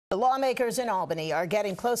The lawmakers in Albany are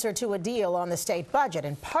getting closer to a deal on the state budget,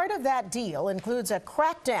 and part of that deal includes a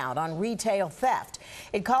crackdown on retail theft.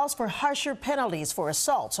 It calls for harsher penalties for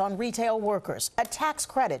assaults on retail workers, a tax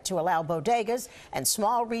credit to allow bodegas and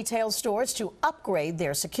small retail stores to upgrade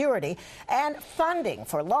their security, and funding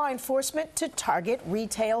for law enforcement to target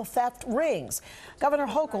retail theft rings. Governor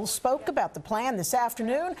Hochul spoke about the plan this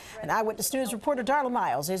afternoon, and Eyewitness News reporter Darla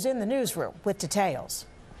Miles is in the newsroom with details.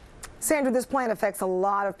 Sandra, this plan affects a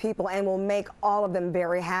lot of people and will make all of them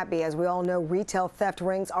very happy. As we all know, retail theft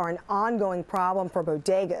rings are an ongoing problem for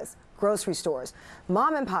bodegas, grocery stores,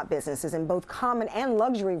 mom and pop businesses in both common and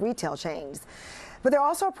luxury retail chains. But they're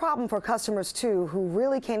also a problem for customers, too, who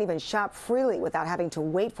really can't even shop freely without having to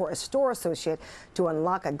wait for a store associate to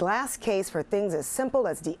unlock a glass case for things as simple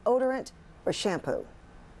as deodorant or shampoo.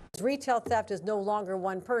 Retail theft is no longer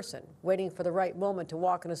one person waiting for the right moment to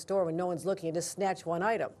walk in a store when no one's looking and just snatch one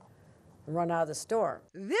item and run out of the store.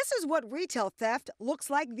 This is what retail theft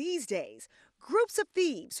looks like these days. Groups of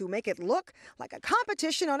thieves who make it look like a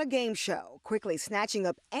competition on a game show, quickly snatching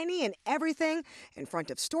up any and everything in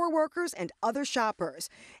front of store workers and other shoppers.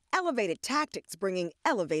 Elevated tactics bringing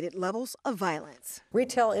elevated levels of violence.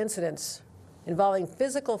 Retail incidents involving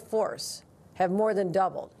physical force have more than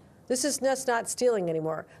doubled. This is just not stealing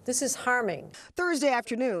anymore. This is harming. Thursday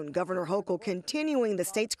afternoon, Governor Hochul continuing the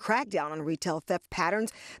state's crackdown on retail theft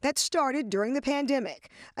patterns that started during the pandemic,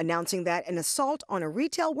 announcing that an assault on a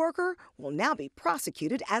retail worker will now be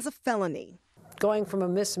prosecuted as a felony. Going from a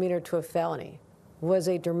misdemeanor to a felony was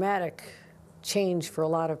a dramatic change for a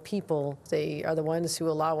lot of people. They are the ones who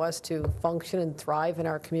allow us to function and thrive in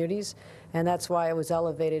our communities, and that's why it was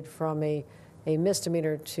elevated from a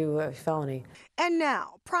misdemeanor to a felony. And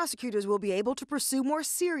now, prosecutors will be able to pursue more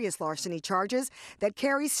serious larceny charges that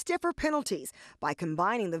carry stiffer penalties by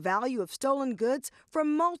combining the value of stolen goods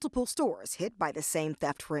from multiple stores hit by the same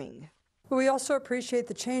theft ring. We also appreciate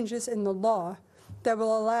the changes in the law that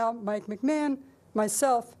will allow Mike McMahon,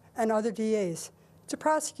 myself, and other DAs to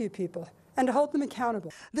prosecute people and to hold them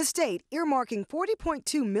accountable. The state earmarking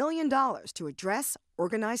 $40.2 million to address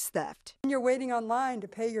organized theft. When you're waiting online to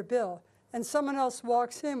pay your bill, and someone else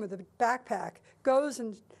walks in with a backpack, goes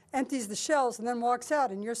and empties the shelves, and then walks out,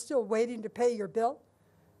 and you're still waiting to pay your bill,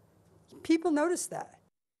 people notice that.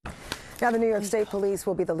 Now, the New York State Police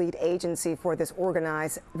will be the lead agency for this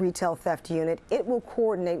organized retail theft unit. It will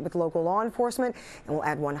coordinate with local law enforcement and will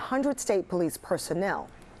add 100 state police personnel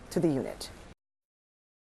to the unit.